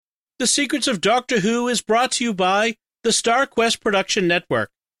The Secrets of Doctor Who is brought to you by the Star Quest Production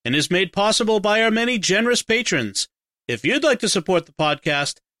Network and is made possible by our many generous patrons. If you'd like to support the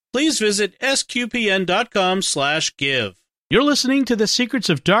podcast, please visit sqpn.com/give. You're listening to The Secrets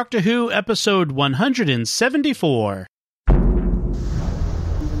of Doctor Who, episode 174.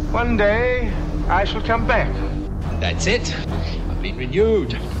 One day, I shall come back. That's it. I've been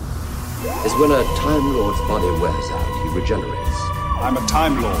renewed. Is when a Time Lord's body wears out, he regenerates. I'm a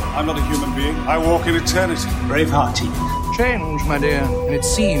Time Lord. I'm not a human being. I walk in eternity. Braveheart team. Change, my dear, and it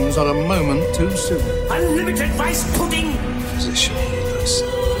seems not a moment too soon. Unlimited rice pudding. Position healers.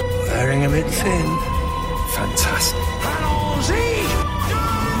 Wearing a bit thin. Fantastic.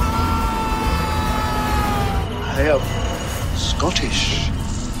 I am Scottish.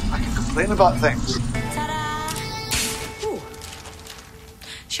 I can complain about things. Ta-da! Ooh.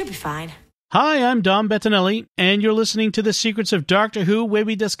 Should be fine. Hi, I'm Dom Bettinelli, and you're listening to The Secrets of Doctor Who, where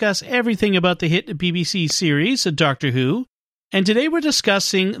we discuss everything about the hit BBC series, Doctor Who. And today we're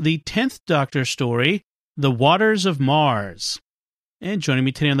discussing the 10th Doctor story, The Waters of Mars. And joining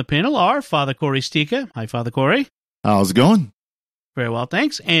me today on the panel are Father Corey Stika. Hi, Father Corey. How's it going? Very well,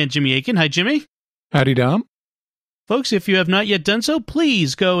 thanks. And Jimmy Aiken. Hi, Jimmy. Howdy, Dom. Folks, if you have not yet done so,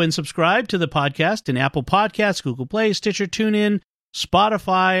 please go and subscribe to the podcast in Apple Podcasts, Google Play, Stitcher, TuneIn,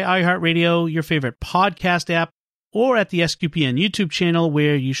 Spotify, iHeartRadio, your favorite podcast app, or at the SQPN YouTube channel,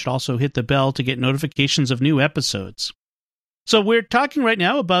 where you should also hit the bell to get notifications of new episodes. So we're talking right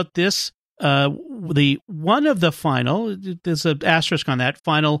now about this, the one of the final, there's an asterisk on that,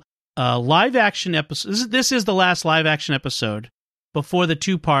 final live-action episode. This is the last live-action episode before the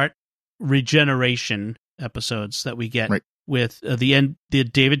two-part regeneration episodes that we get with the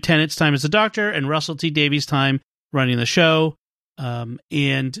David Tennant's time as the Doctor and Russell T Davies' time running the show.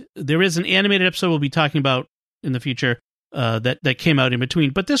 And there is an animated episode we'll be talking about in the future that came out in between.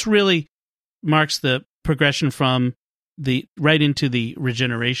 But this really marks the progression from right into the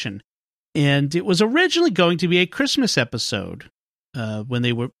regeneration. And it was originally going to be a Christmas episode when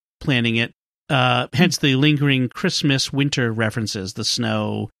they were planning it. Hence the lingering Christmas-winter references, the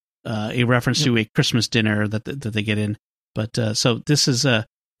snow, a reference to a Christmas dinner that they get in. But so this is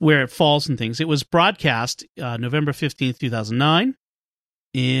where it falls and things. It was broadcast November 15th, 2009,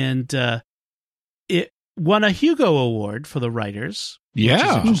 and it won a Hugo Award for the writers, which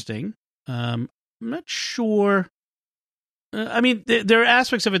is interesting. I'm not sure. I mean, there are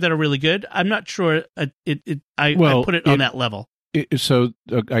aspects of it that are really good. I'm not sure I put it on that level. So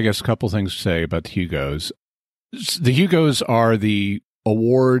I guess a couple things to say about the Hugos. The Hugos are the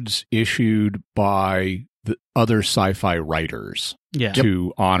awards issued by the other sci-fi writers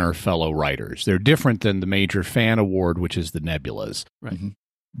to honor fellow writers. They're different than the major fan award, which is the Nebulas, right?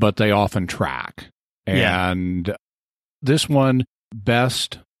 But they often track. And this one,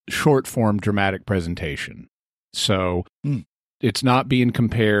 best short-form dramatic presentation. So it's not being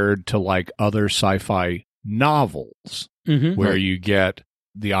compared to like other sci-fi novels where you get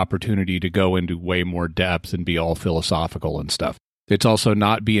the opportunity to go into way more depth and be all philosophical and stuff. It's also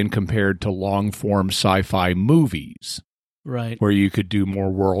not being compared to long-form sci-fi movies, right? Where you could do more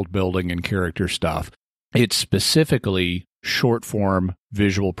world building and character stuff. It's specifically short-form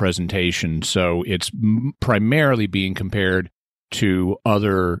visual presentation, so it's primarily being compared to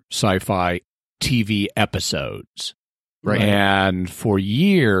other sci-fi TV episodes. Right. And for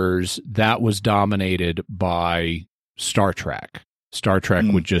years, that was dominated by Star Trek. Star Trek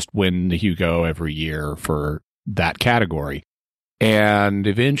would just win the Hugo every year for that category. And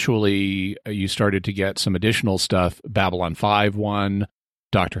eventually, you started to get some additional stuff. Babylon 5 won,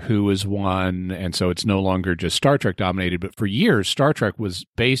 Doctor Who is one, and so it's no longer just Star Trek dominated. But for years, Star Trek was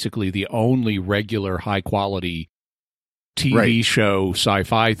basically the only regular, high-quality TV show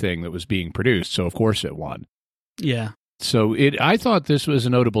sci-fi thing that was being produced. So, of course, it won. Yeah. So I thought this was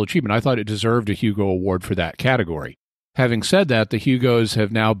a notable achievement. I thought it deserved a Hugo Award for that category. Having said that, the Hugos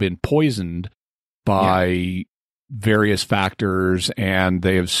have now been poisoned by various factors, and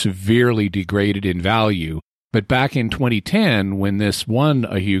they have severely degraded in value. But back in 2010, when this won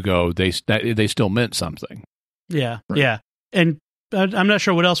a Hugo, they still meant something. Yeah, yeah. And I'm not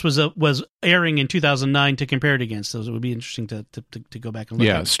sure what else was airing in 2009 to compare it against. So it would be interesting to go back and look.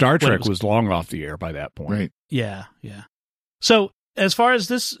 Yeah, Star Trek was long off the air by that point. Right. Yeah, yeah. So as far as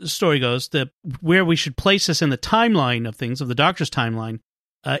this story goes, where we should place this in the timeline of things, of the Doctor's timeline,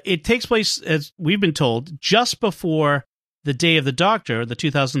 it takes place, as we've been told, just before the Day of the Doctor, the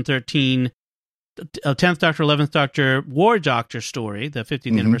 2013 10th Doctor, 11th Doctor, War Doctor story, the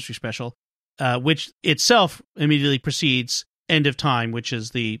 50th anniversary special, which itself immediately precedes End of Time, which is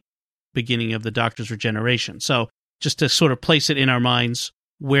the beginning of the Doctor's regeneration. So just to sort of place it in our minds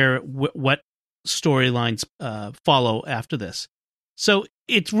what storylines follow after this. So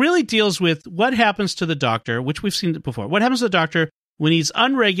it really deals with what happens to the Doctor, which we've seen before. What happens to the Doctor when he's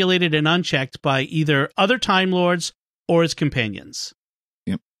unregulated and unchecked by either other Time Lords or his companions?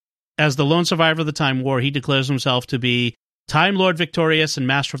 Yep. As the lone survivor of the Time War, he declares himself to be Time Lord victorious and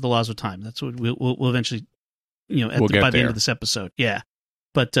master of the laws of time. That's what we'll eventually, by the end of this episode. Yeah.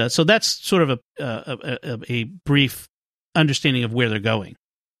 But so that's sort of a brief understanding of where they're going.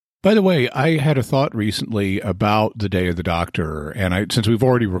 By the way, I had a thought recently about the Day of the Doctor, and since we've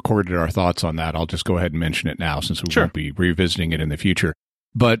already recorded our thoughts on that, I'll just go ahead and mention it now since we won't be revisiting it in the future.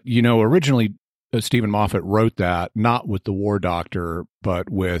 But, originally Stephen Moffat wrote that not with the War Doctor, but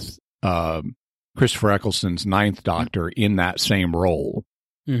with Christopher Eccleston's Ninth Doctor in that same role.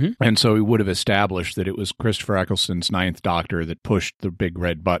 Mm-hmm. And so he would have established that it was Christopher Eccleston's Ninth Doctor that pushed the big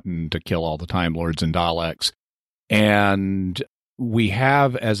red button to kill all the Time Lords and Daleks. And we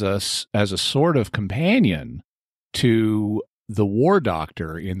have as a sort of companion to the War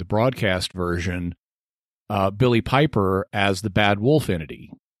Doctor in the broadcast version, Billie Piper as the Bad Wolf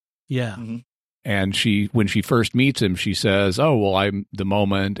entity. Yeah. Mm-hmm. And when she first meets him, she says, "Oh, well, I'm the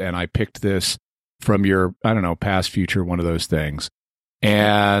moment, and I picked this from your, I don't know, past, future, one of those things."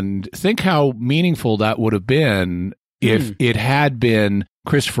 And think how meaningful that would have been if it had been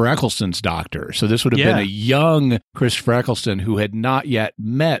Christopher Eccleston's Doctor. So this would have been a young Christopher Eccleston who had not yet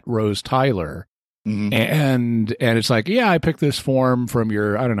met Rose Tyler. Mm-hmm. And it's like, I picked this form from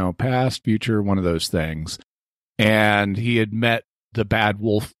your, I don't know, past, future, one of those things. And he had met the Bad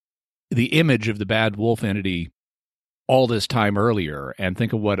Wolf, the image of the Bad Wolf entity all this time earlier. And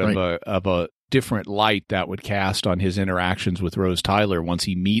think of what of a different light that would cast on his interactions with Rose Tyler once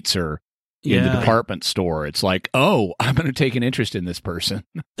he meets her in the department store. It's like, oh, I'm going to take an interest in this person.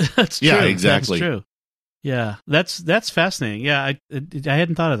 That's true. Yeah, exactly. That's true. Yeah, that's fascinating. Yeah, I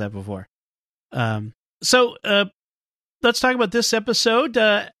hadn't thought of that before. So let's talk about this episode.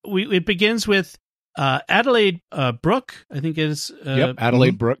 It begins with Adelaide Brooke, I think it is.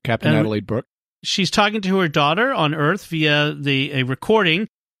 Adelaide Brooke, Captain Adelaide Brooke. She's talking to her daughter on Earth via a recording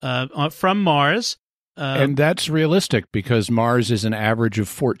from Mars. And that's realistic because Mars is an average of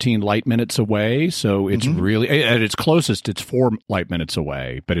 14 light minutes away. So it's really, at its closest, it's 4 light minutes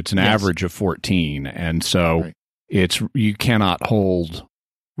away, but it's an average of 14. And so you cannot hold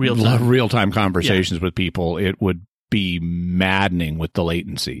real-time conversations with people. It would be maddening with the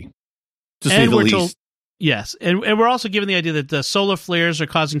latency, to say the least. Yes, and we're also given the idea that the solar flares are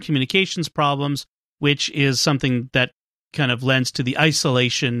causing communications problems, which is something that kind of lends to the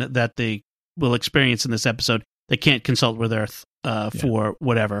isolation that they will experience in this episode. They can't consult with Earth for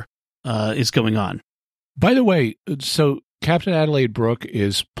whatever is going on. By the way, so Captain Adelaide Brooke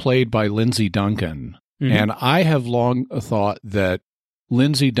is played by Lindsay Duncan, and I have long thought that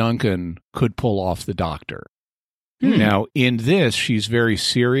Lindsay Duncan could pull off the Doctor. Now, in this, she's very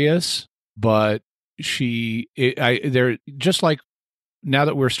serious, but they're just like now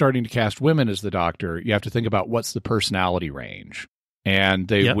that we're starting to cast women as the Doctor, you have to think about what's the personality range. And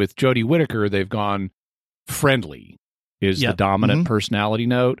with Jodie Whittaker, they've gone friendly is the dominant personality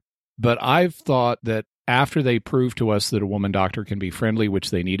note. But I've thought that after they prove to us that a woman Doctor can be friendly, which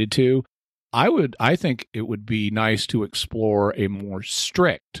they needed to, I think it would be nice to explore a more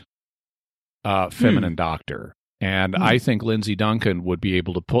strict feminine Doctor. And I think Lindsay Duncan would be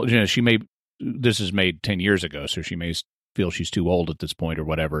able to pull, this is made 10 years ago, so she may feel she's too old at this point or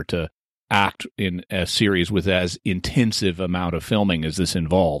whatever to act in a series with as intensive amount of filming as this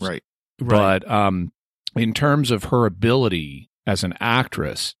involves. Right. But in terms of her ability as an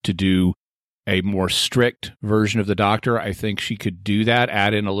actress to do a more strict version of the Doctor, I think she could do that,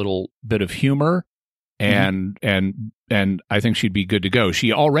 add in a little bit of humor, and I think she'd be good to go.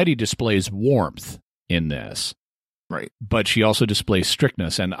 She already displays warmth in this. Right. But she also displays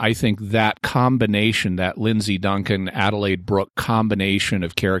strictness. And I think that combination, that Lindsay Duncan, Adelaide Brooke combination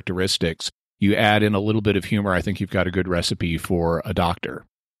of characteristics, you add in a little bit of humor, I think you've got a good recipe for a Doctor.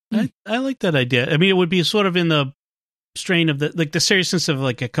 I like that idea. I mean, it would be sort of in the strain of the seriousness of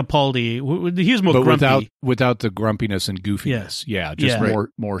like a Capaldi. He was more grumpy. Without the grumpiness and goofiness. Yeah,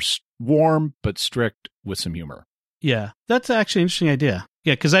 more warm, but strict with some humor. Yeah, that's actually an interesting idea.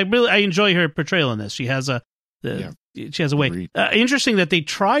 Yeah, because I enjoy her portrayal in this. She has a way. Interesting that they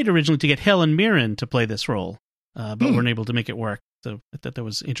tried originally to get Helen Mirren to play this role, but weren't able to make it work. So I thought that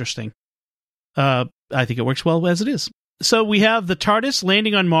was interesting. I think it works well as it is. So we have the TARDIS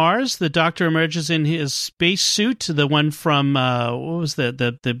landing on Mars. The Doctor emerges in his space suit, the one from what was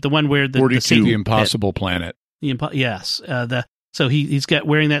the one where the 42, the Impossible Planet. Yes. So he's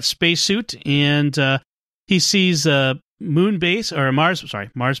wearing that space suit, and he sees moon base or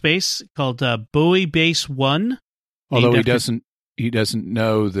Mars base called Bowie Base 1. Although he doesn't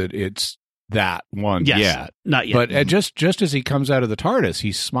know that it's that one yet. Not yet. But just as he comes out of the TARDIS,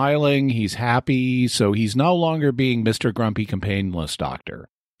 he's smiling, he's happy, so he's no longer being Mr. Grumpy Companionless Doctor.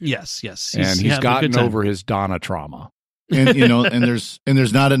 Yes. And he's gotten over his Donna trauma. And and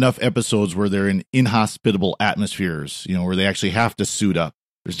there's not enough episodes where they're in inhospitable atmospheres, where they actually have to suit up.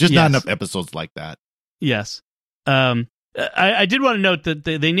 There's just not enough episodes like that. Yes. I did want to note that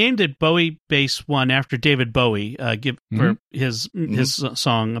they named it Bowie Base 1 after David Bowie, for his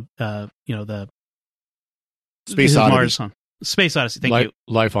song, the Space Odyssey. Mars song. Space Odyssey, thank you.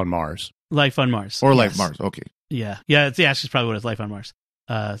 Life on Mars. Life on Mars. Or Life Mars, okay. Yeah, it's actually probably what it's Life on Mars.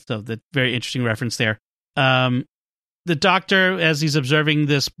 So the very interesting reference there. The Doctor, as he's observing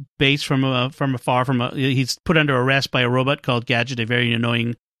this base from afar, he's put under arrest by a robot called Gadget, a very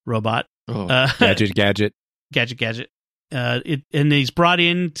annoying robot. Oh. Gadget. And he's brought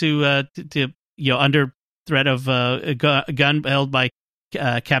in to under threat of a gun held by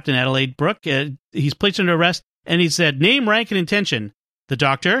Captain Adelaide Brooke. He's placed under arrest, and he said, "Name, rank, and intention: the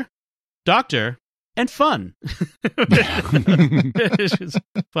Doctor, and fun." It's just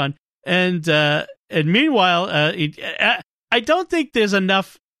fun. And meanwhile, I don't think there's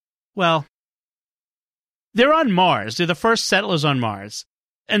enough. Well, they're on Mars. They're the first settlers on Mars,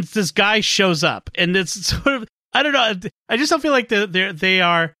 and this guy shows up, and it's sort of, I don't know. I just don't feel like they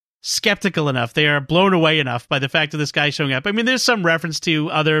are skeptical enough. They are blown away enough by the fact of this guy showing up. I mean, there's some reference to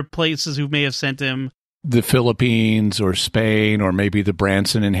other places who may have sent him. The Philippines or Spain or maybe the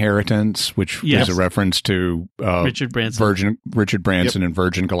Branson inheritance, which is a reference to Richard Branson, and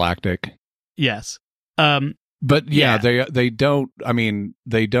Virgin Galactic. Yes. But they don't,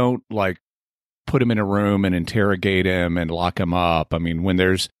 they don't like put him in a room and interrogate him and lock him up. I mean, when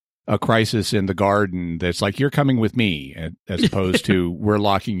there's a crisis in the garden, that's like, you're coming with me, as opposed to we're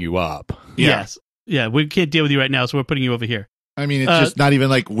locking you up. Yes. Yeah. We can't deal with you right now, so we're putting you over here. I mean, it's just not even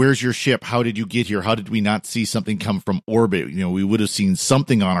like, where's your ship? How did you get here? How did we not see something come from orbit? We would have seen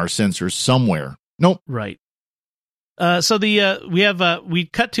something on our sensors somewhere. Nope. Right. So we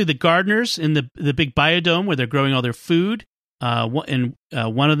cut to the gardeners in the big biodome where they're growing all their food. And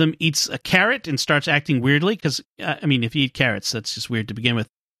one of them eats a carrot and starts acting weirdly because, if you eat carrots, that's just weird to begin with.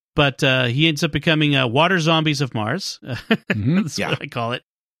 But he ends up becoming water zombies of Mars. That's what I call it.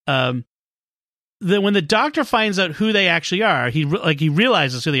 When the Doctor finds out who they actually are, he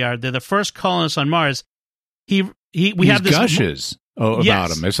realizes who they are. They're the first colonists on Mars. We have this gushes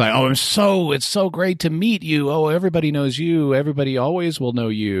about him. It's like, it's so great to meet you. Oh, everybody knows you. Everybody always will know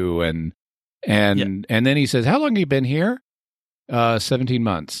you. And then he says, "How long have you been here?" 17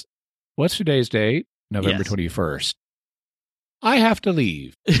 months. What's today's date? November 21st. I have to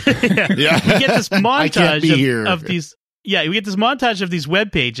leave. We get this montage of these. Yeah, we get this montage of these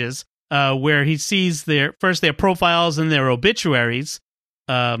web pages where he sees their profiles and their obituaries,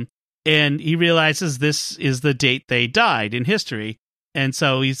 and he realizes this is the date they died in history. And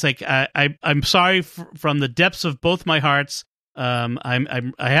so he's like, "I'm sorry from the depths of both my hearts. I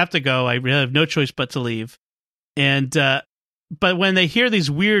have to go. I really have no choice but to leave." And but when they hear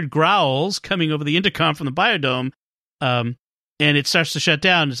these weird growls coming over the intercom from the biodome, and it starts to shut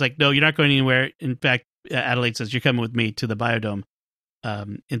down, it's like, "No, you're not going anywhere." In fact, Adelaide says, "You're coming with me to the biodome."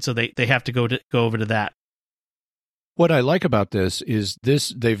 And so they have to go over to that. What I like about this is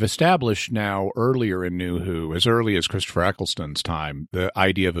they've established now earlier in New Who, as early as Christopher Eccleston's time, the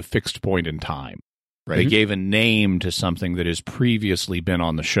idea of a fixed point in time. Right. They gave a name to something that has previously been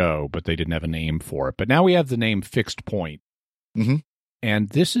on the show, but they didn't have a name for it. But now we have the name Fixed Point. Mm-hmm. And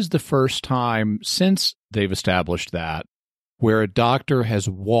this is the first time since they've established that where a Doctor has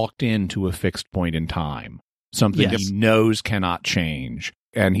walked into a fixed point in time, something he knows cannot change.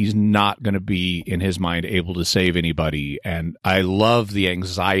 And he's not going to be, in his mind, able to save anybody. And I love the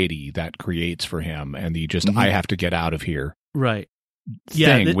anxiety that creates for him and the I have to get out of here right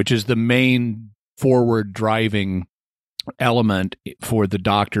thing, which is the main forward driving element for the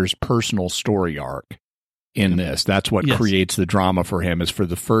Doctor's personal story arc in this. That's what creates the drama for him, is for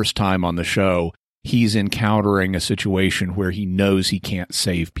the first time on the show, he's encountering a situation where he knows he can't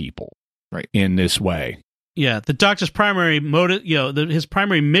save people in this way. Yeah, the Doctor's primary motive, his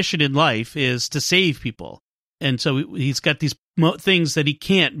primary mission in life is to save people. And so he's got these things that he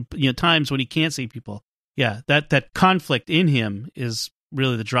can't, times when he can't save people. Yeah, that conflict in him is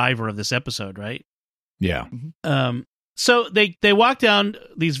really the driver of this episode, right? Yeah. So they walk down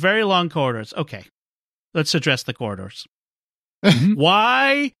these very long corridors. Okay, let's address the corridors.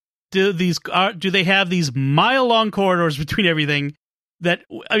 Why do they have these mile-long corridors between everything?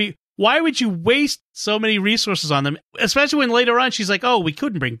 why would you waste so many resources on them? Especially when later on she's like, oh, we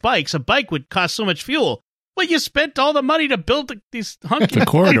couldn't bring bikes. A bike would cost so much fuel. Well, you spent all the money to build these hunky... The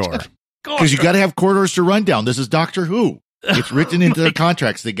corridor. Because you got to have corridors to run down. This is Doctor Who. It's written into their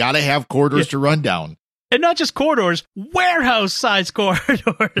contracts. They got to have corridors to run down. And not just corridors, warehouse-sized corridors.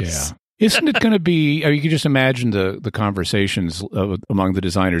 Yeah. Isn't it going to be, you can just imagine the conversations among the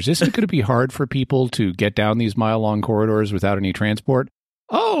designers. Isn't it going to be hard for people to get down these mile-long corridors without any transport?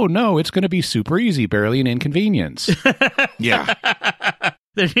 Oh, no, it's going to be super easy, barely an inconvenience. Yeah.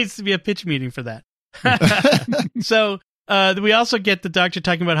 There needs to be a pitch meeting for that. So we also get the Doctor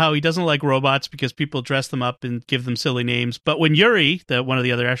talking about how he doesn't like robots because people dress them up and give them silly names. But when Yuri, one of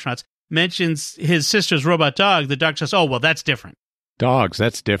the other astronauts, mentions his sister's robot dog, the Doctor says, oh, well, that's different. Dogs,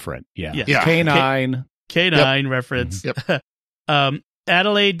 that's different. Yeah. Yeah. K9 reference. Yep.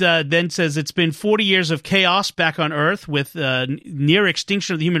 Adelaide then says it's been 40 years of chaos back on Earth with near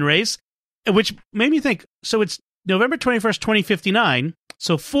extinction of the human race, which made me think, so it's November 21st, 2059,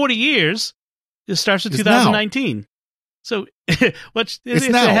 so 40 years, it starts with 2019. Now. So it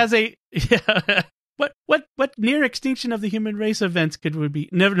has a... Yeah, what near extinction of the human race events would be?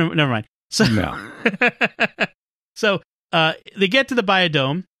 Never mind. So, no. So they get to the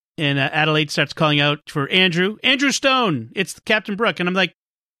biodome, and Adelaide starts calling out for Andrew Stone. It's Captain Brooke, and I'm like,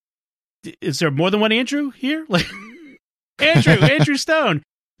 is there more than one Andrew here? Like, Andrew Stone.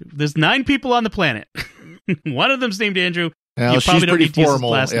 There's 9 people on the planet. One of them's named Andrew. Well, she's pretty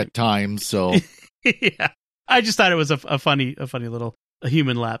formal at times, so yeah. I just thought it was a funny little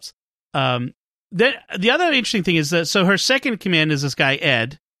human lapse. The other interesting thing is that so her second command is this guy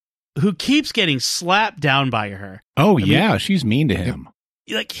Ed, who keeps getting slapped down by her. Oh, I mean, she's mean to him.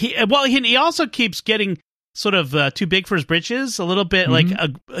 Like he also keeps getting sort of too big for his britches, a little bit like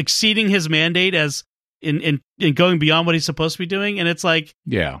exceeding his mandate as in going beyond what he's supposed to be doing. And it's like,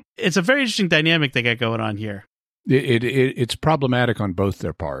 it's a very interesting dynamic they got going on here. It's problematic on both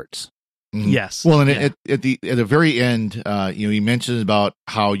their parts. Mm-hmm. Yes. Well, and at the very end, he mentions about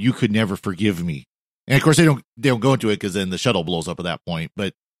how you could never forgive me, and of course they don't go into it because then the shuttle blows up at that point.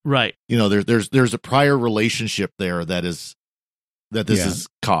 But right, there's a prior relationship there that is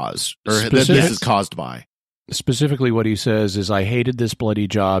caused or that this is caused by. Specifically, what he says is, "I hated this bloody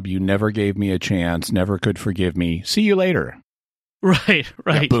job. You never gave me a chance. Never could forgive me. See you later." Right.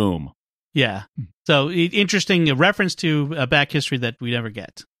 Yeah, boom. Yeah. So interesting reference to a back history that we never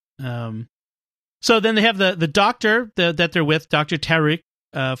get. So then they have the doctor that they're with, Dr. Tariq,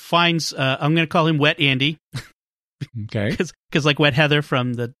 finds, I'm going to call him Wet Andy. Okay. Because like Wet Heather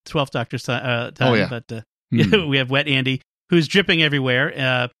from the 12th Doctor's time. Oh, yeah. But we have Wet Andy, who's dripping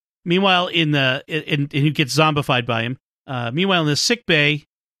everywhere. Meanwhile, and who gets zombified by him. Meanwhile, in the sick bay,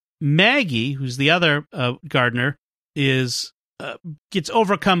 Maggie, who's the other gardener, gets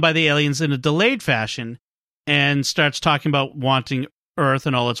overcome by the aliens in a delayed fashion and starts talking about wanting Earth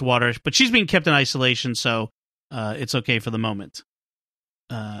and all its water, but she's being kept in isolation, so it's okay for the moment.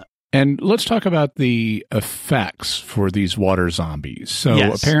 And let's talk about the effects for these water zombies.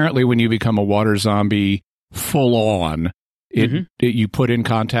 So apparently when you become a water zombie full on, you put in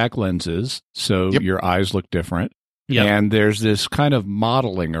contact lenses, so your eyes look different. Yep. And there's this kind of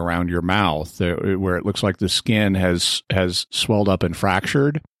modeling around your mouth where it looks like the skin has swelled up and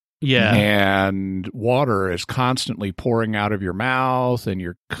fractured. Yeah. And water is constantly pouring out of your mouth, and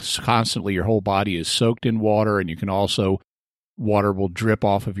your whole body is soaked in water, and you can also, water will drip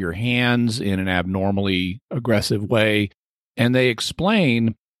off of your hands in an abnormally aggressive way. And they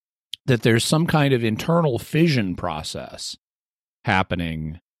explain that there's some kind of internal fission process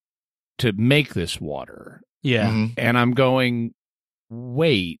happening to make this water. Yeah. Mm-hmm. And I'm going,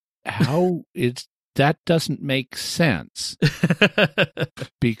 wait, that doesn't make sense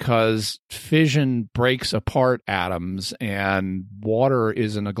because fission breaks apart atoms and water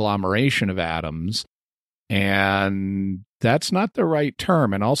is an agglomeration of atoms, and that's not the right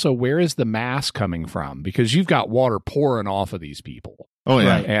term. And also, where is the mass coming from? Because you've got water pouring off of these people. Oh,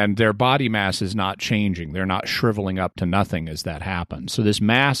 yeah. Right? And their body mass is not changing. They're not shriveling up to nothing as that happens. So this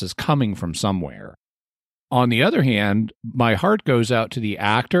mass is coming from somewhere. On the other hand, my heart goes out to the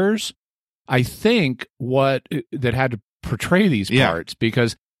actors. I think that had to portray these parts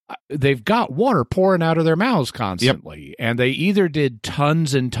because they've got water pouring out of their mouths constantly, and they either did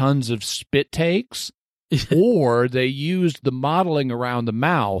tons and tons of spit takes or they used the modeling around the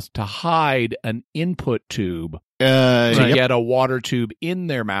mouth to hide an input tube to get a water tube in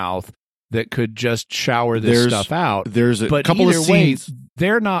their mouth that could just shower this stuff out. There's a couple of scenes.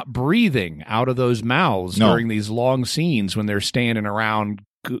 They're not breathing out of those mouths during these long scenes when they're standing around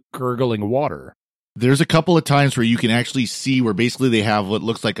gurgling water. There's a couple of times where you can actually see where basically they have what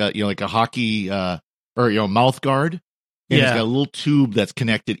looks like a hockey mouth guard, and it's got a little tube that's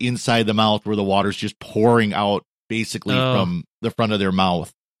connected inside the mouth where the water's just pouring out basically from the front of their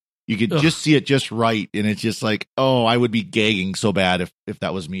mouth. You could just see it just right, and it's just like, oh, I would be gagging so bad if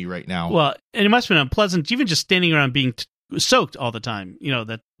that was me right now. Well, and it must have been unpleasant, even just standing around being soaked all the time.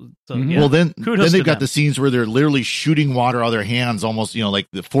 That. So, Well, then they've got the scenes where they're literally shooting water out of their hands, almost like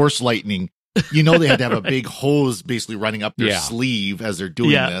the Force lightning. They had to have a big hose basically running up their sleeve as they're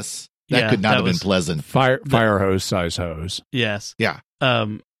doing this. That could not have been pleasant. Fire hose size hose. Yes. Yeah.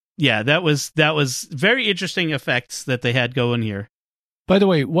 That was very interesting effects that they had going here. By the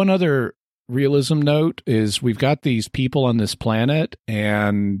way, one other realism note is we've got these people on this planet,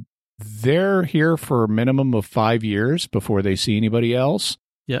 and they're here for a minimum of 5 years before they see anybody else.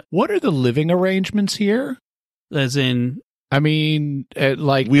 Yeah. What are the living arrangements here? As in, I mean,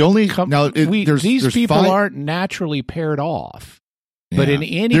 these people aren't naturally paired off. Yeah. But in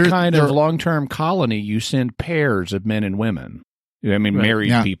any kind of long-term colony, you send pairs of men and women. I mean,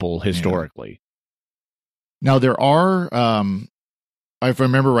 married people historically. Now there are, if I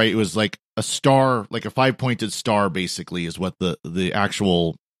remember right, it was like a star, like a 5-pointed star, basically, is what the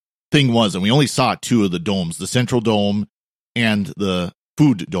actual thing was, and we only saw 2 of the domes, the central dome and the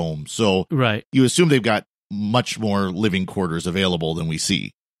food dome. So you assume they've got much more living quarters available than we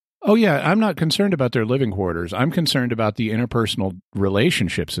see. Oh yeah, I'm not concerned about their living quarters. I'm concerned about the interpersonal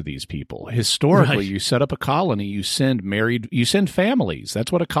relationships of these people. Historically, you set up a colony, you send families.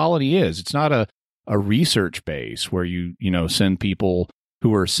 That's what a colony is. It's not a research base where you send people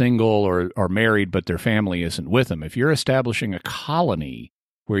who are single or are married, but their family isn't with them. If you're establishing a colony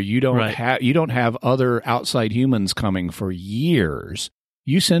where you don't have other outside humans coming for years,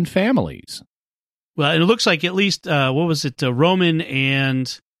 you send families. Well, it looks like at least what was it? Roman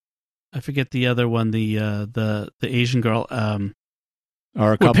and I forget the other one. The Asian girl are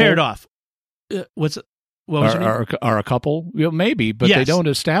a couple paired off. What was are a couple? Maybe, but they don't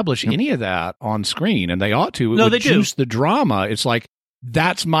establish any of that on screen, and they ought to. It would juice the drama. It's like,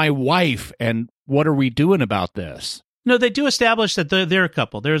 that's my wife, and what are we doing about this? No, they do establish that they're a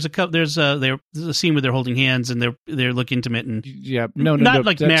couple. There's a scene where they're holding hands and they look intimate and not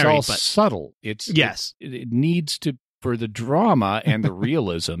like that's married, all but subtle. It needs to, for the drama and the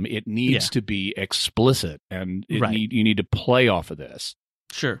realism, it needs to be explicit, and you need to play off of this.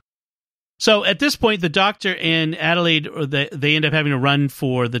 Sure. So at this point, the Doctor and Adelaide, they end up having to run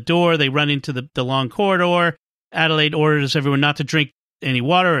for the door. They run into the long corridor. Adelaide orders everyone not to drink any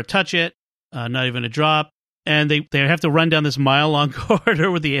water or touch it, not even a drop. And they have to run down this mile-long corridor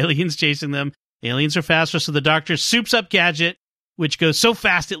with the aliens chasing them. Aliens are faster, so the Doctor soups up Gadget, which goes so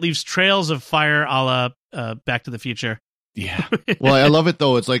fast it leaves trails of fire a la Back to the Future. Yeah. Well, I love it,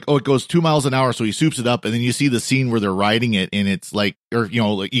 though. It's like, it goes 2 miles an hour, so he soups it up, and then you see the scene where they're riding it, and it's like, like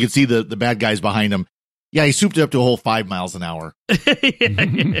you can see the bad guys behind him. Yeah, he souped it up to a whole 5 miles an hour.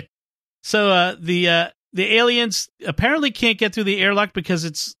 So the aliens apparently can't get through the airlock because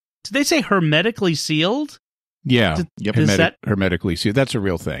did they say hermetically sealed? Yeah, hermetically sealed. That's a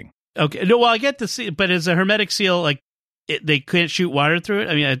real thing. Okay, no, well, I get the seal, but is a hermetic seal like they can't shoot water through it?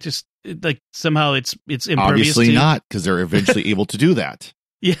 I mean, somehow it's impervious. Obviously not, because they're eventually able to do that.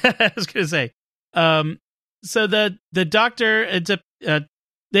 Yeah, I was going to say. So the Doctor ends up.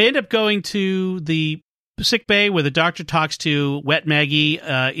 They end up going to the sick bay where the Doctor talks to Wet Maggie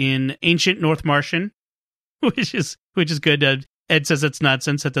in ancient North Martian, which is good. Ed says that's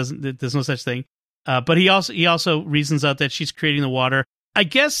nonsense. There's no such thing. But he also reasons out that she's creating the water. I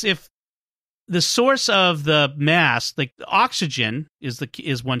guess if the source of the mass, like the oxygen,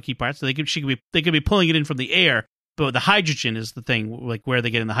 is one key part, so they could be pulling it in from the air, but the hydrogen is the thing, like where they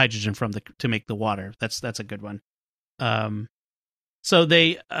get in the hydrogen from to make the water. That's a good one. So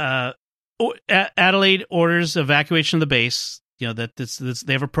they Adelaide orders evacuation of the base. That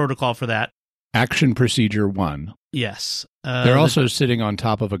they have a protocol for that. Action Procedure 1. Yes. They're also sitting on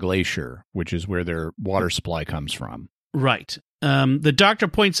top of a glacier, which is where their water supply comes from. Right. The Doctor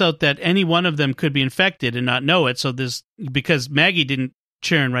points out that any one of them could be infected and not know it. So because Maggie didn't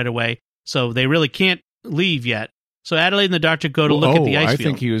churn right away, so they really can't leave yet. So Adelaide and the Doctor go to look at the ice field. I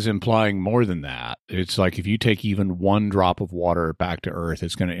think he was implying more than that. It's like if you take even one drop of water back to Earth,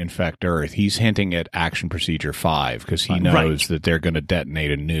 it's going to infect Earth. He's hinting at Action Procedure 5 because he knows that they're going to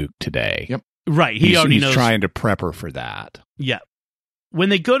detonate a nuke today. Yep. Right. He's trying to prep her for that. Yeah. When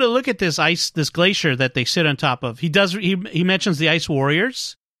they go to look at this glacier that they sit on top of, he mentions the Ice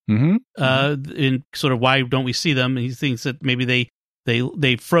Warriors. Mm-hmm. In sort of why don't we see them? He thinks that maybe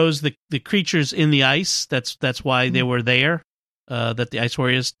they froze the creatures in the ice. That's why they were there. That the Ice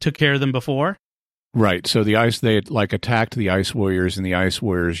Warriors took care of them before. Right. So they had attacked the Ice Warriors, and the Ice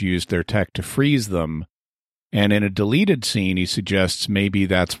Warriors used their tech to freeze them. And in a deleted scene, he suggests maybe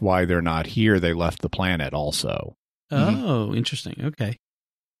that's why they're not here. They left the planet also. Oh, interesting. Okay.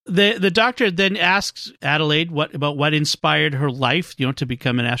 The doctor then asks Adelaide about what inspired her life, to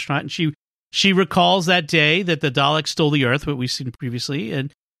become an astronaut, and she recalls that day that the Daleks stole the Earth, what we've seen previously,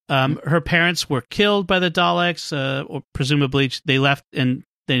 and her parents were killed by the Daleks, or presumably they left and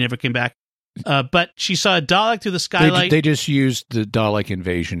they never came back. But she saw a Dalek through the skylight. They just used the Dalek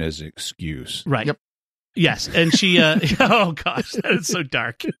invasion as an excuse. Right. Yep. Yes, and she, oh gosh, that is so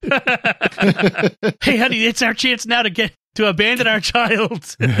dark. Hey, honey, it's our chance now to abandon our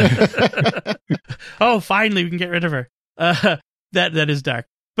child. Oh, finally, we can get rid of her. That is dark.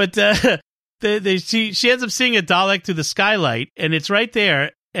 But she ends up seeing a Dalek through the skylight, and it's right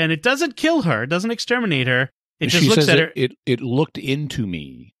there, and it doesn't kill her, it doesn't exterminate her. It just looks at her. It looked into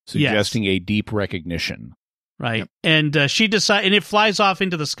me, suggesting a deep recognition. Right, Yep. and she decides, and it flies off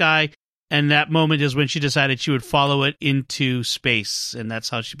into the sky. And that moment is when she decided she would follow it into space, and that's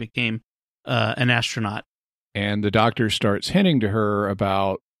how she became an astronaut. And the doctor starts hinting to her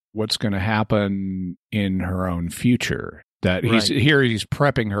about what's going to happen in her own future. That he's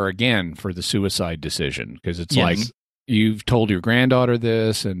prepping her again for the suicide decision, because it's like, you've told your granddaughter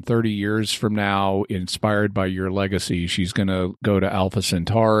this, and 30 years from now, inspired by your legacy, she's going to go to Alpha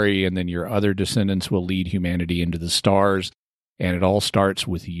Centauri, and then your other descendants will lead humanity into the stars, and it all starts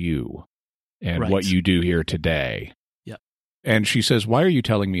with you. And what you do here today. Yep. And she says, why are you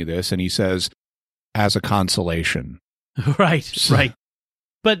telling me this? And he says, as a consolation. Right.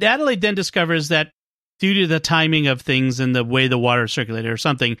 But Adelaide then discovers that due to the timing of things and the way the water circulated or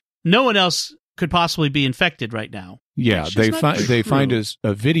something, no one else could possibly be infected right now. Yeah, they find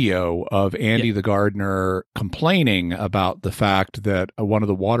a video of Andy the gardener complaining about the fact that one of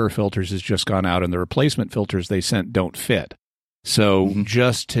the water filters has just gone out and the replacement filters they sent don't fit. So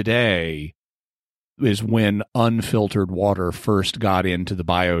just today is when unfiltered water first got into the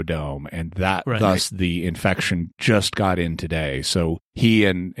biodome, and thus the infection just got in today. So he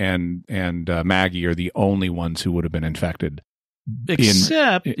and Maggie are the only ones who would have been infected.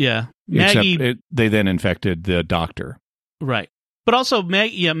 Except Maggie. They then infected the doctor. Right. But also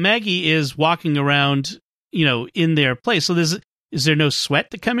Maggie is walking around, in their place. So is there no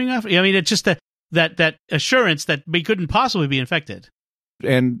sweat coming off? I mean, it's just that assurance that they couldn't possibly be infected.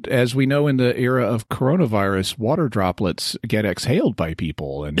 And as we know, in the era of coronavirus, water droplets get exhaled by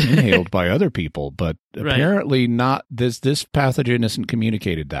people and inhaled by other people, but apparently not. This pathogen isn't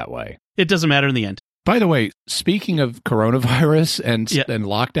communicated that way. It doesn't matter in the end. By the way, speaking of coronavirus and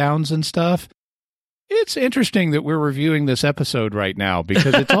lockdowns and stuff, it's interesting that we're reviewing this episode right now,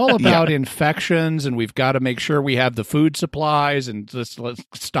 because it's all about infections, and we've got to make sure we have the food supplies, and let's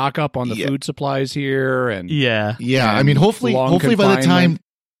stock up on the food supplies here. And I mean, hopefully by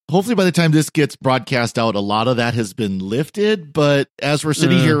the time this gets broadcast out, a lot of that has been lifted. But as we're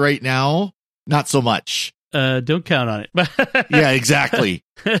sitting here right now, not so much. Don't count on it. Yeah, exactly.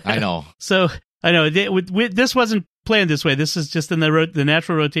 I know. So I know this wasn't planned this way. This is just in the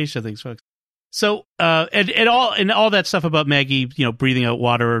natural rotation of things, folks. So, and all that stuff about Maggie, breathing out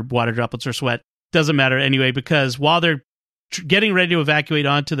water droplets or sweat doesn't matter anyway, because while they're getting ready to evacuate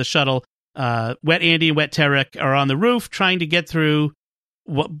onto the shuttle, Wet Andy and Wet Tarek are on the roof trying to get through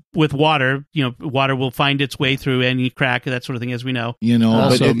with water. Water will find its way through any crack, that sort of thing, as we know. I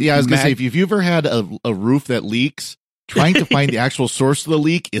was going to say, if you've ever had a roof that leaks, trying to find the actual source of the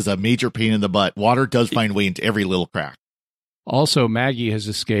leak is a major pain in the butt. Water does find way into every little crack. Also, Maggie has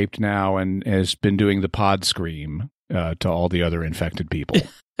escaped now and has been doing the pod scream to all the other infected people.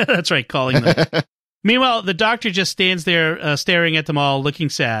 That's right, calling them. Meanwhile, the doctor just stands there staring at them all, looking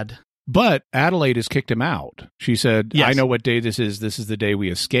sad. But Adelaide has kicked him out. She said, I know what day this is. This is the day we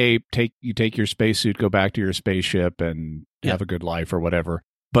escape. You take your spacesuit, go back to your spaceship, and have a good life or whatever.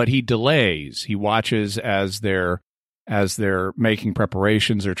 But he delays. He watches as they're making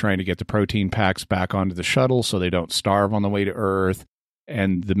preparations. They're trying to get the protein packs back onto the shuttle so they don't starve on the way to Earth.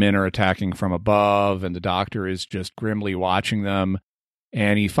 And the men are attacking from above, and the doctor is just grimly watching them.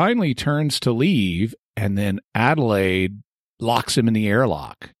 And he finally turns to leave, and then Adelaide locks him in the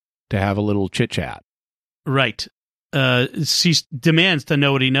airlock to have a little chit-chat. Right. She demands to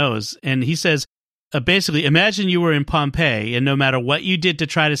know what he knows. And he says, basically, imagine you were in Pompeii, and no matter what you did to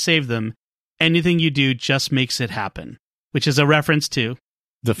try to save them, anything you do just makes it happen, which is a reference to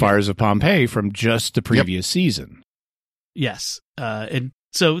the fires of Pompeii from just the previous season. Yes. And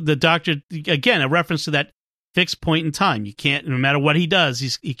so the doctor, again, a reference to that fixed point in time. You can't, no matter what he does,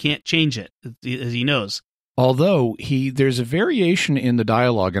 he can't change it, as he knows. Although there's a variation in the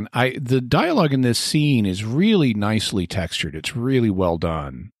dialogue, and the dialogue in this scene is really nicely textured. It's really well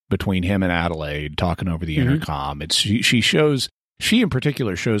done between him and Adelaide talking over the intercom. She in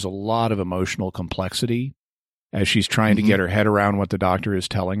particular shows a lot of emotional complexity as she's trying to get her head around what the doctor is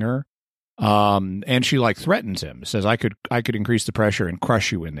telling her. And she threatens him, says, I could increase the pressure and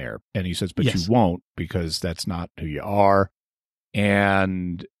crush you in there. And he says, but you won't, because that's not who you are.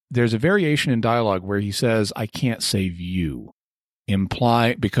 And there's a variation in dialogue where he says, I can't save you,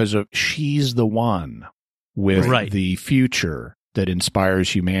 because she's the one with the future that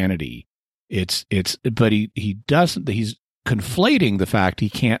inspires humanity. But he doesn't, he's conflating the fact he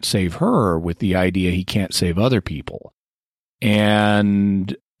can't save her with the idea he can't save other people.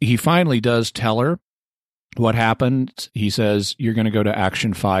 And he finally does tell her what happened. He says, you're going to go to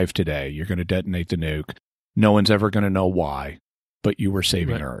Action 5 today. You're going to detonate the nuke. No one's ever going to know why, but you were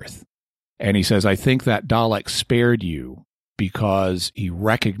saving Earth. And he says, I think that Dalek spared you because he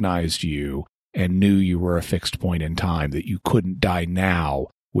recognized you and knew you were a fixed point in time, that you couldn't die now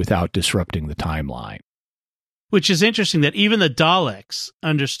without disrupting the timeline. Which is interesting that even the Daleks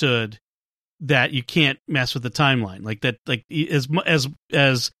understood that you can't mess with the timeline. Like that,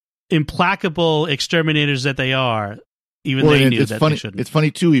 as implacable exterminators that they are, even they knew that they shouldn't. It's funny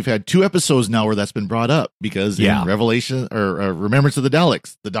too. We've had 2 episodes now where that's been brought up, because in Revelation or Remembrance of the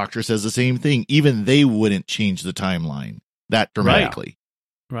Daleks, the Doctor says the same thing. Even they wouldn't change the timeline that dramatically.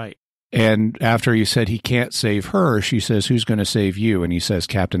 Right. And after he said he can't save her, she says, who's going to save you? And he says,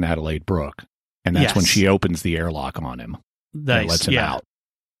 Captain Adelaide Brooke. And that's when she opens the airlock on him. Nice. And lets him out.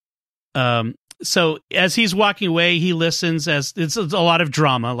 So as he's walking away, he listens as it's a lot of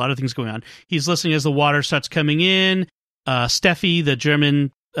drama, a lot of things going on. He's listening as the water starts coming in. Steffi, the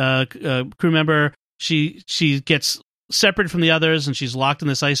German crew member, she gets separate from the others, and she's locked in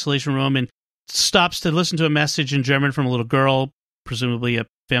this isolation room and stops to listen to a message in German from a little girl, presumably a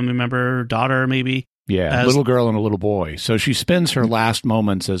family member, daughter, maybe. Yeah, a little girl and a little boy. So she spends her last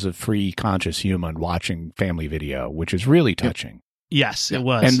moments as a free, conscious human watching family video, which is really touching. Yes, it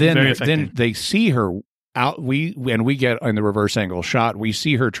was. And then they see her out. We get in the reverse angle shot. We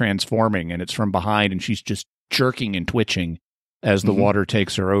see her transforming, and it's from behind, and she's just jerking and twitching as the water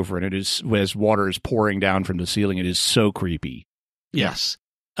takes her over, and it is as water is pouring down from the ceiling. It is so creepy. Yes.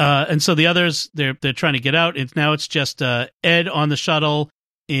 And so the others, they're trying to get out. It's just Ed on the shuttle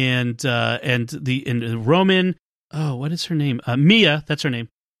and Roman. Oh, what is her name? Mia. That's her name.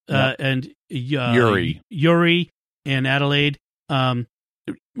 And Yuri and Adelaide.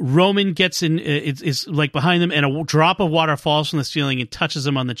 Roman gets in. It's like behind them, and a drop of water falls from the ceiling and touches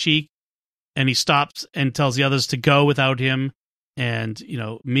him on the cheek. And he stops and tells the others to go without him. And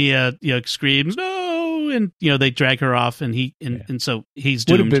Mia screams no, and they drag her off, and and so he's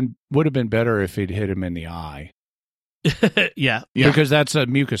doomed. Would have been better if he'd hit him in the eye. yeah, because that's a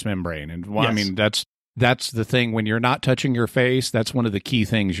mucous membrane, and I mean that's the thing. When you're not touching your face, that's one of the key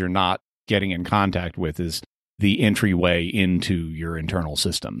things you're not getting in contact with is the entryway into your internal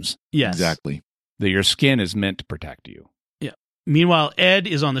systems. Yes, exactly. Your skin is meant to protect you. Meanwhile, Ed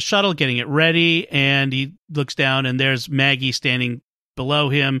is on the shuttle getting it ready, and he looks down, and there's Maggie standing below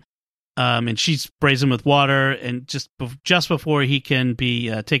him, and she sprays him with water, and just before he can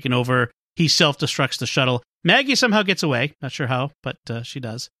be taken over, he self-destructs the shuttle. Maggie somehow gets away, not sure how, but she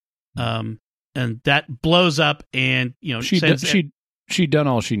does. And that blows up, and she'd done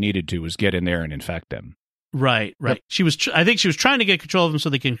all she needed to, was get in there and infect them. Right. She was. I think she was trying to get control of them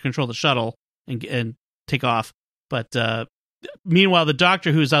so they can control the shuttle and take off, but. Meanwhile, the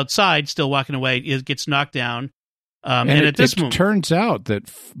Doctor, who's outside, still walking away, gets knocked down. And at this moment, turns out that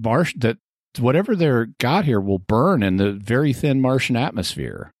that whatever they're got here will burn in the very thin Martian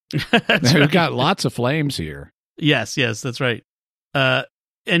atmosphere. We've got lots of flames here. Yes, that's right. And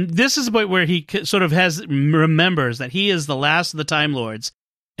this is the point where he sort of remembers that he is the last of the Time Lords,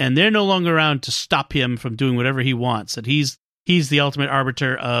 and they're no longer around to stop him from doing whatever he wants. That he's the ultimate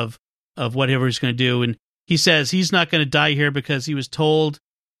arbiter of whatever he's going to do, and he says he's not going to die here because he was told,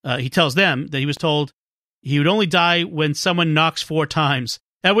 he tells them that he was told he would only die when someone knocks 4 times,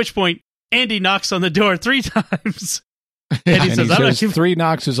 at which point Andy knocks on the door 3 times. And he says 3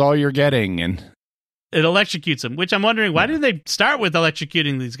 knocks is all you're getting. And it electrocutes him, which I'm wondering, why did they start with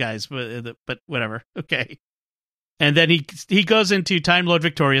electrocuting these guys? But whatever. Okay. And then he goes into Time Lord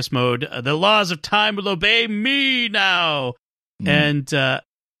Victorious mode. The laws of time will obey me now. And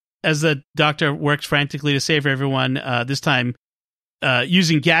as the Doctor works frantically to save everyone, this time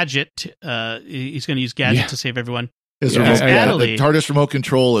using Gadget. He's going to use Gadget to save everyone. The TARDIS remote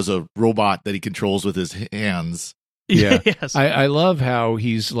control is a robot that he controls with his hands. Yeah. Yes. I love how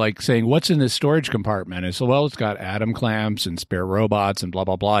he's like saying, what's in this storage compartment? And so, well, it's got atom clamps and spare robots and blah,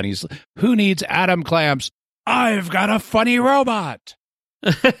 blah, blah. And he's, who needs atom clamps? I've got a funny robot.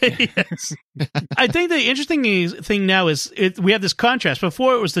 Yes. I think the interesting thing now is we have this contrast.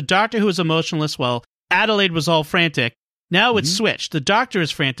 Before it was the Doctor who was emotionless while Adelaide was all frantic. Now it's switched. The Doctor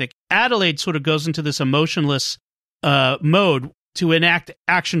is frantic. Adelaide sort of goes into this emotionless mode to enact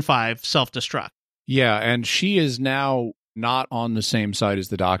Action 5 self-destruct. Yeah, and she is now not on the same side as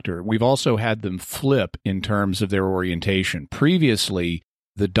the Doctor. We've also had them flip in terms of their orientation. Previously,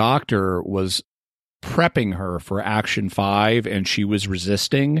 the Doctor was prepping her for Action 5, and she was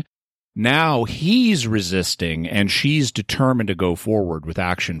resisting. Now he's resisting, and she's determined to go forward with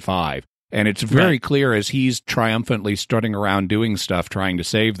Action 5. And it's very clear as he's triumphantly strutting around doing stuff, trying to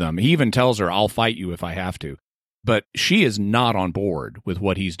save them. He even tells her, I'll fight you if I have to. But she is not on board with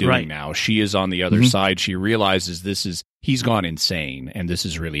what he's doing now. She is on the other side. She realizes he's gone insane, and this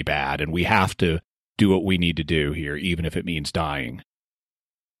is really bad, and we have to do what we need to do here, even if it means dying.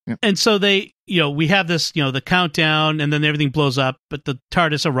 And so we have this, the countdown, and then everything blows up, but the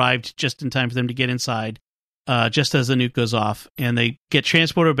TARDIS arrived just in time for them to get inside, just as the nuke goes off, and they get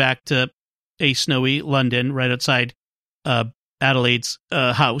transported back to a snowy London right outside Adelaide's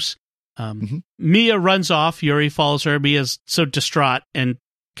house. Mia runs off. Yuri follows her. Mia's so distraught and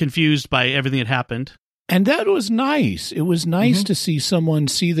confused by everything that happened. And that was nice. It was nice to see someone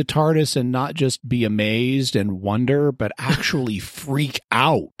see the TARDIS and not just be amazed and wonder, but actually freak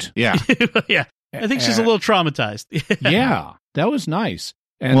out. Yeah. Yeah. I think she's a little traumatized. Yeah, that was nice.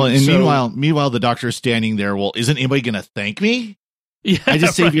 And meanwhile, the Doctor is standing there. Well, isn't anybody going to thank me? Yeah, I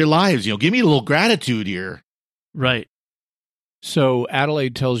just saved your lives. Give me a little gratitude here. Right. So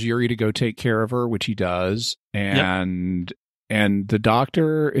Adelaide tells Yuri to go take care of her, which he does. And the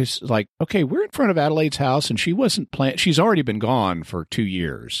Doctor is like, okay, we're in front of Adelaide's house, and she wasn't she's already been gone for 2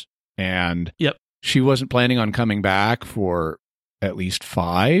 years. And she wasn't planning on coming back for at least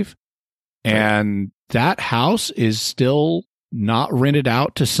 5. And that house is still not rented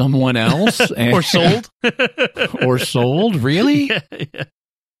out to someone else. Or sold. Or sold, really?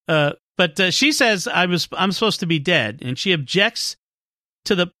 Yeah. But she says I'm supposed to be dead, and she objects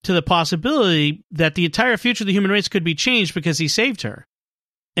to the possibility that the entire future of the human race could be changed because he saved her,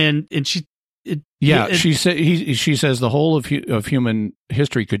 and she. She says the whole of human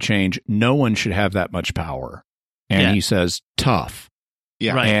history could change. No one should have that much power, and he says tough.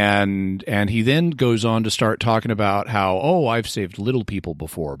 Yeah, right. And he then goes on to start talking about how I've saved little people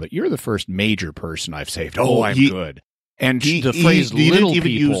before, but you're the first major person I've saved. I'm good. And the phrase little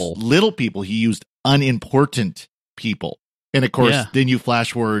people. Little people, he used unimportant people. And of course, then you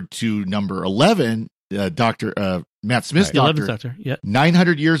flash forward to number 11, Dr. Matt Smith's Doctor.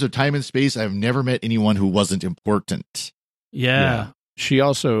 900 years of time and space. I've never met anyone who wasn't important. Yeah. She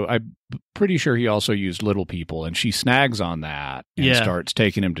also, I'm pretty sure he also used little people, and she snags on that and starts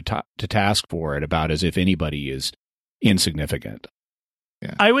taking him to task for it, about as if anybody is insignificant.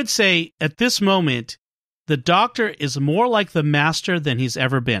 Yeah. I would say at this moment, the Doctor is more like the Master than he's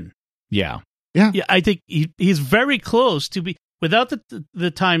ever been. Yeah. Yeah, I think he's very close to be, without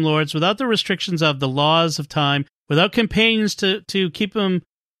the Time Lords, without the restrictions of the laws of time, without companions to keep him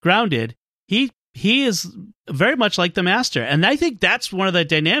grounded. He is very much like the Master, and I think that's one of the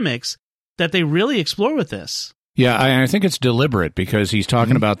dynamics that they really explore with this. Yeah, I think it's deliberate, because he's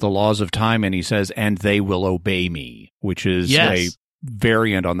talking about the laws of time, and he says, "And they will obey me," which is a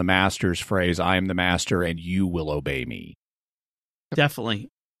variant on the Master's phrase, "I am the Master, and you will obey me." Definitely.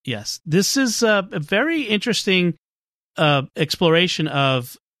 Yes, this is a very interesting exploration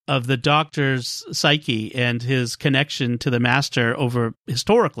of the Doctor's psyche and his connection to the Master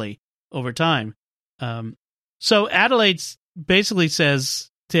historically over time. So Adelaide basically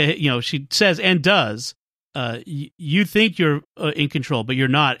says she says and does, you think you're in control, but you're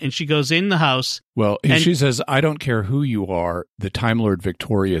not. And she goes in the house. Well, she says, "I don't care who you are. The Time Lord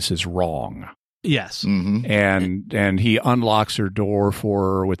Victorious is wrong." Yes. Mm-hmm. And he unlocks her door for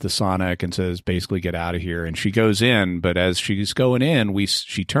her with the sonic and says, basically, get out of here. And she goes in, but as she's going in,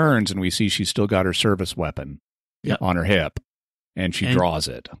 she turns and we see she's still got her service weapon on her hip, and she draws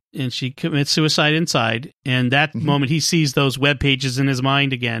it. And she commits suicide inside. And that moment, he sees those web pages in his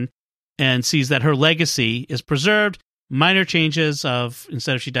mind again and sees that her legacy is preserved. Minor changes of,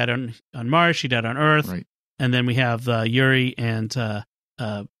 instead of she died on Mars, she died on Earth. Right. And then we have Yuri and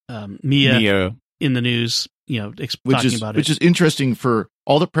Mia in the news, talking about it. Which is interesting for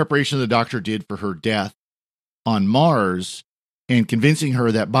all the preparation the Doctor did for her death on Mars, and convincing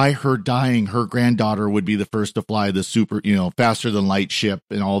her that by her dying, her granddaughter would be the first to fly the super, faster than light ship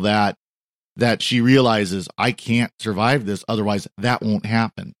and all that. that she realizes I can't survive this. Otherwise, that won't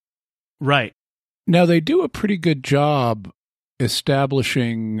happen. Right. Now, they do a pretty good job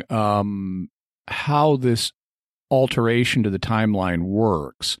establishing how this alteration to the timeline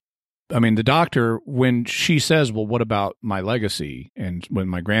works. I mean, the doctor, when she says, well, what about my legacy and when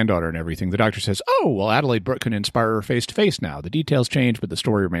my granddaughter and everything, the doctor says, oh, well, Adelaide Brooke can inspire her face to face now. The details change, but the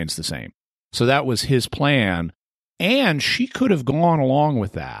story remains the same. So that was his plan. And she could have gone along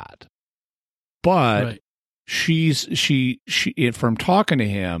with that. But she from talking to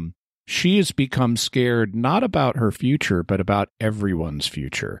him, she has become scared not about her future, but about everyone's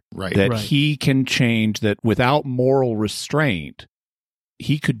future. Right. That he can change, that without moral restraint,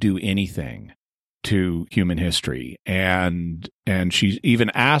 he could do anything to human history. And she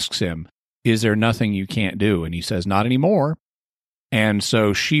even asks him, is there nothing you can't do? And he says, not anymore. And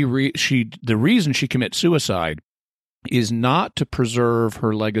so the reason she commits suicide is not to preserve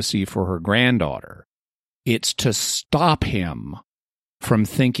her legacy for her granddaughter. It's to stop him from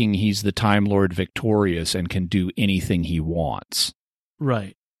thinking he's the Time Lord victorious and can do anything he wants.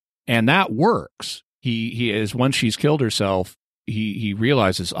 Right. And that works. He is, once she's killed herself, he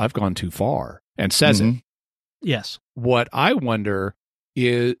realizes I've gone too far and says it. Yes. What I wonder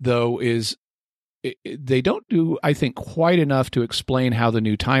is they don't do, I think, quite enough to explain how the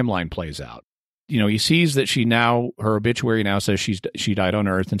new timeline plays out. You know, he sees that her obituary now says she died on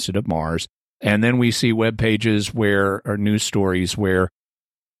Earth instead of Mars. And then we see web pages or news stories where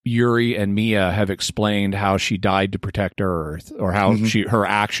Yuri and Mia have explained how she died to protect Earth, or how her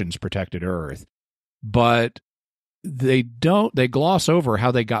actions protected Earth. But they gloss over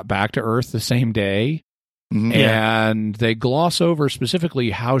how they got back to Earth the same day. And they gloss over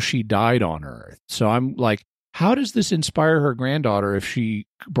specifically how she died on Earth. So I'm like, how does this inspire her granddaughter if she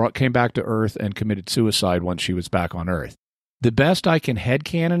came back to Earth and committed suicide once she was back on Earth? The best I can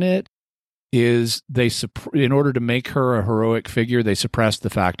headcanon it is in order to make her a heroic figure, they suppressed the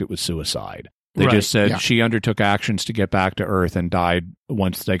fact it was suicide. They just said she undertook actions to get back to Earth and died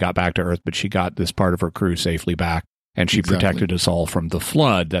once they got back to Earth, but she got this part of her crew safely back, and she protected us all from the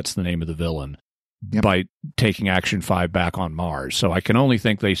Flood. That's the name of the villain. By taking Action 5 back on Mars. So I can only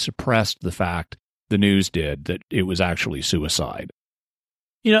think they suppressed the fact, the news did, that it was actually suicide.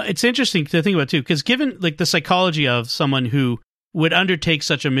 You know, it's interesting to think about, too, because given like the psychology of someone who would undertake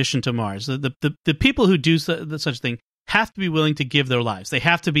such a mission to Mars, the people who do such a thing have to be willing to give their lives. They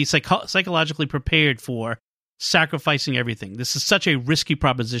have to be psychologically prepared for sacrificing everything. This is such a risky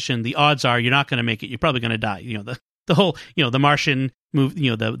proposition. The odds are you're not going to make it. You're probably going to die. You know, the whole, the Martian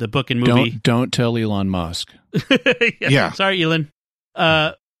movie, the book and movie. Don't tell Elon Musk. Yeah. Sorry, Elon.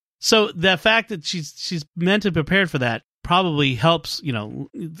 So the fact that she's mentally prepared for that probably helps,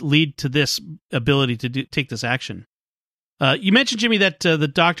 lead to this ability to take this action. You mentioned, Jimmy, that the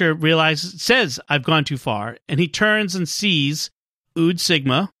doctor says, I've gone too far, and he turns and sees Ood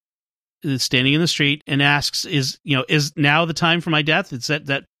Sigma standing in the street and asks, is now the time for my death? It's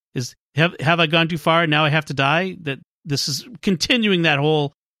have I gone too far and now I have to die? That this is continuing that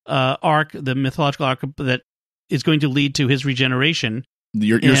whole arc, the mythological arc that is going to lead to his regeneration.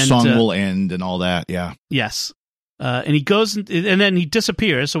 Your song will end and all that. Yeah. Yes. And he goes and then he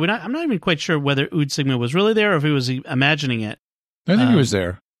disappears. So I'm not even quite sure whether Ood Sigma was really there or if he was imagining it. I think he was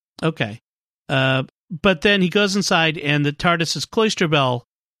there. Okay. But then he goes inside and the TARDIS's cloister bell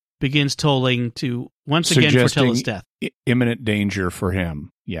begins tolling to once again foretell his death. Imminent danger for him.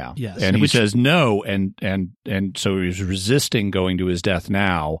 Yeah. Yes. And he says no, and so he's resisting going to his death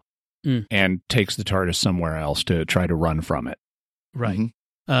now and takes the TARDIS somewhere else to try to run from it. Right.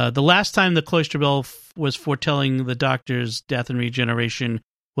 Mm-hmm. The last time the cloister bell was foretelling the Doctor's death and regeneration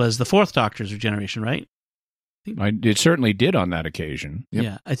was the Fourth Doctor's regeneration, right? It certainly did on that occasion. Yep.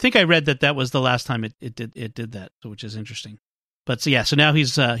 Yeah, I think I read that was the last time it did that, which is interesting. But so now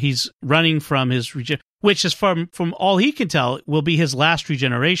he's running from his which is from all he can tell will be his last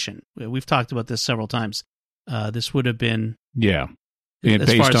regeneration. We've talked about this several times. This would have been based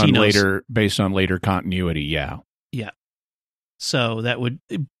on later continuity. Yeah. So that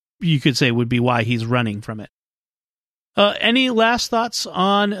you could say would be why he's running from it. Any last thoughts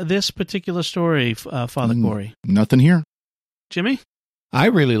on this particular story, Father Corey? Nothing here. Jimmy? I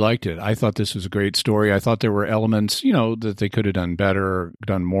really liked it. I thought this was a great story. I thought there were elements, that they could have done better,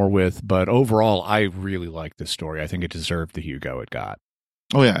 done more with. But overall, I really liked this story. I think it deserved the Hugo it got.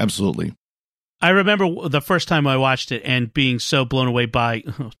 Oh, yeah, absolutely. I remember the first time I watched it and being so blown away by,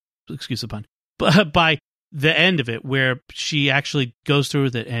 excuse the pun, by the end of it where she actually goes through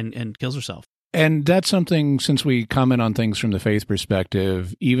with it and kills herself. And that's something, since we comment on things from the faith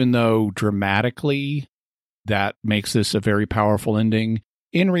perspective, even though dramatically that makes this a very powerful ending,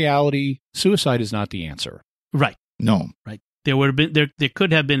 in reality, suicide is not the answer. Right. No. Right. There would have been, there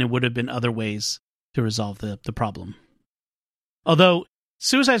could have been, and would have been other ways to resolve the problem. Although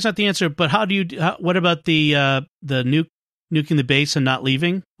suicide's not the answer, but what about the nuking the base and not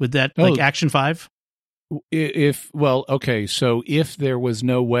leaving? Would that, like Action 5? So if there was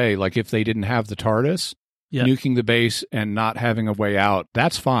no way, like if they didn't have the TARDIS, nuking the base and not having a way out,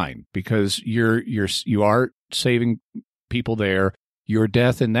 that's fine, because you are saving people there. Your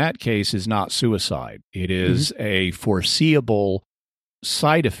death in that case is not suicide. It is a foreseeable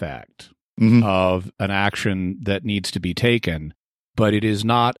side effect of an action that needs to be taken, but it is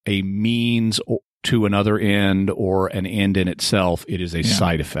not a means to another end or an end in itself. It is a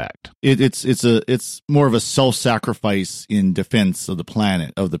side effect. It's more of a self-sacrifice in defense of the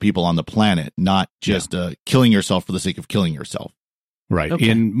planet, of the people on the planet, not just killing yourself for the sake of killing yourself. Right. Okay.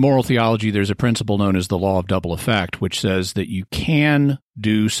 In moral theology, there's a principle known as the law of double effect, which says that you can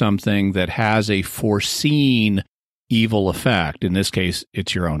do something that has a foreseen evil effect. In this case,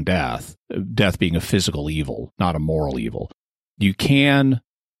 it's your own death being a physical evil, not a moral evil. You can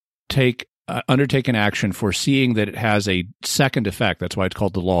undertake an action foreseeing that it has a second effect. That's why it's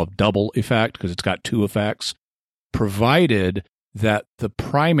called the law of double effect, because it's got two effects, provided that the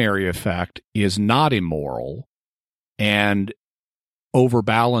primary effect is not immoral and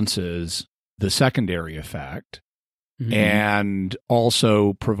overbalances the secondary effect, and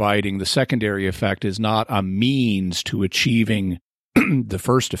also providing the secondary effect is not a means to achieving the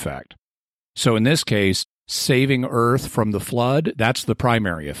first effect. So in this case, saving Earth from the flood, that's the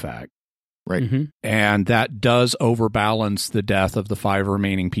primary effect. Right. And that does overbalance the death of the 5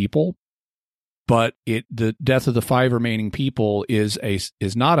 remaining people. But the death of the 5 remaining people is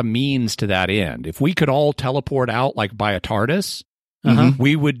not a means to that end. If we could all teleport out like by a TARDIS,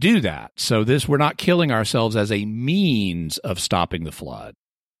 we would do that. So we're not killing ourselves as a means of stopping the flood.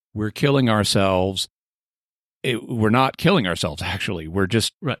 We're killing ourselves. We're not killing ourselves, actually. We're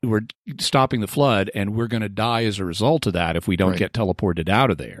just we're stopping the flood, and we're going to die as a result of that if we don't get teleported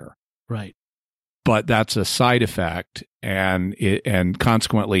out of there. Right. But that's a side effect, and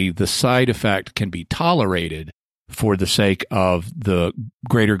consequently, the side effect can be tolerated for the sake of the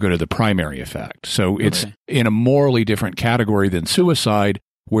greater good of the primary effect. So it's in a morally different category than suicide,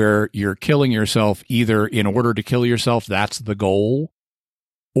 where you're killing yourself either in order to kill yourself, that's the goal,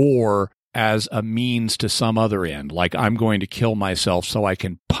 or as a means to some other end, like I'm going to kill myself so I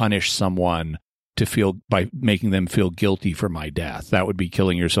can punish someone by making them feel guilty for my death. That would be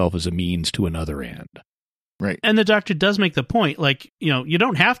killing yourself as a means to another end. Right. And the Doctor does make the point, like, you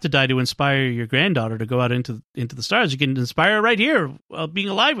don't have to die to inspire your granddaughter to go out into the stars. You can inspire her right here while being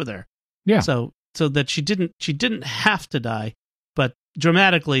alive with her. Yeah. So that she didn't have to die, but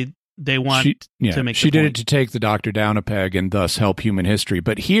dramatically they want to make. She did it to take the Doctor down a peg and thus help human history.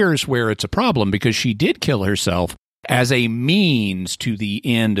 But here's where it's a problem, because she did kill herself as a means to the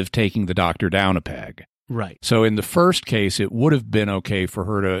end of taking the Doctor down a peg. Right. So in the first case, it would have been okay for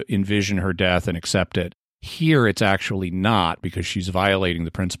her to envision her death and accept it. Here, it's actually not, because she's violating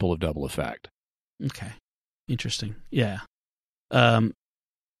the principle of double effect. Okay. Interesting. Yeah.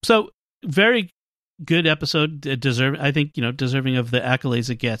 So very good episode. Deserving of the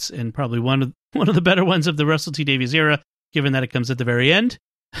accolades it gets, and probably one of the better ones of the Russell T Davies era, given that it comes at the very end.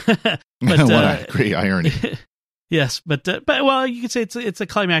 But, what a great irony. Yes, but you could say it's a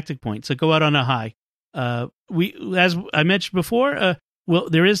climactic point. So go out on a high. As I mentioned before,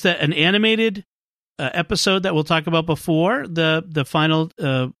 there is an animated episode that we'll talk about before the final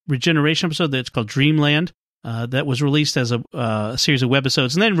regeneration episode that's called Dreamland, that was released as a series of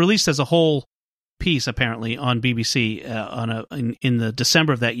webisodes and then released as a whole piece apparently on BBC in the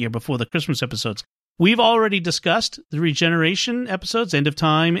December of that year before the Christmas episodes. We've already discussed the regeneration episodes, End of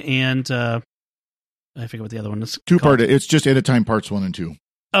Time, and I forget what the other one is. Two-part. It's just End of Time parts 1 and 2.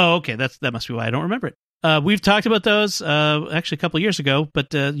 Oh, okay. That must be why I don't remember it. We've talked about those actually a couple of years ago,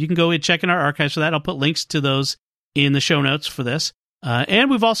 but you can go and check in our archives for that. I'll put links to those in the show notes for this. And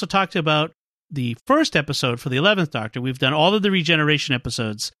we've also talked about the first episode for the 11th Doctor. We've done all of the regeneration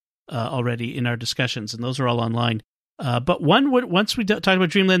episodes already in our discussions, and those are all online. But once we talk about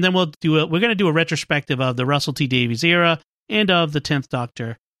Dreamland, then we're going to do a retrospective of the Russell T Davies era and of the 10th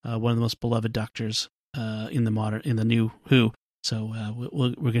Doctor, one of the most beloved Doctors in the new Who. So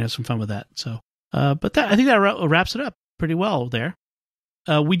we're going to have some fun with that. So. But I think that wraps it up pretty well there.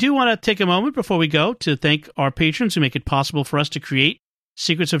 We do want to take a moment before we go to thank our patrons who make it possible for us to create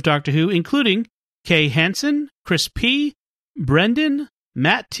Secrets of Doctor Who, including Kay Hansen, Chris P., Brendan,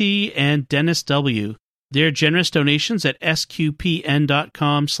 Matt T., and Dennis W. Their generous donations at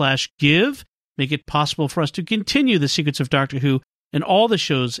sqpn.com/give make it possible for us to continue the Secrets of Doctor Who and all the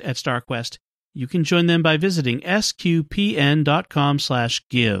shows at StarQuest, you can join them by visiting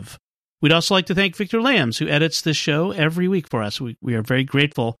sqpn.com/give. We'd also like to thank Victor Lambs, who edits this show every week for us. We are very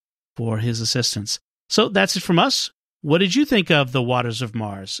grateful for his assistance. So that's it from us. What did you think of The Waters of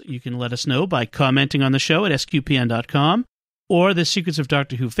Mars? You can let us know by commenting on the show at sqpn.com, or the Secrets of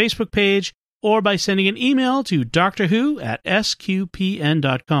Doctor Who Facebook page, or by sending an email to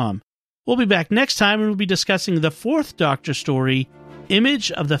drwho@sqpn.com. We'll be back next time, and we'll be discussing the 4th Doctor story,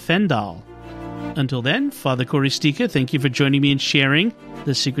 Image of the Fendahl. Until then, Father Cory Sticha, thank you for joining me and sharing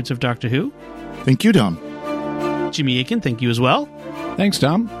the Secrets of Doctor Who. Thank you, Dom. Jimmy Akin, thank you as well. Thanks,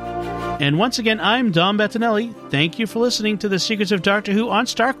 Dom. And once again, I'm Dom Bettinelli. Thank you for listening to the Secrets of Doctor Who on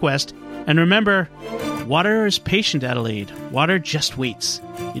StarQuest. And remember, water is patient, Adelaide. Water just waits.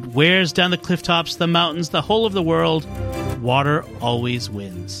 It wears down the cliff tops, the mountains, the whole of the world. Water always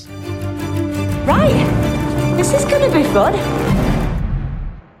wins. Right. This is going to be fun.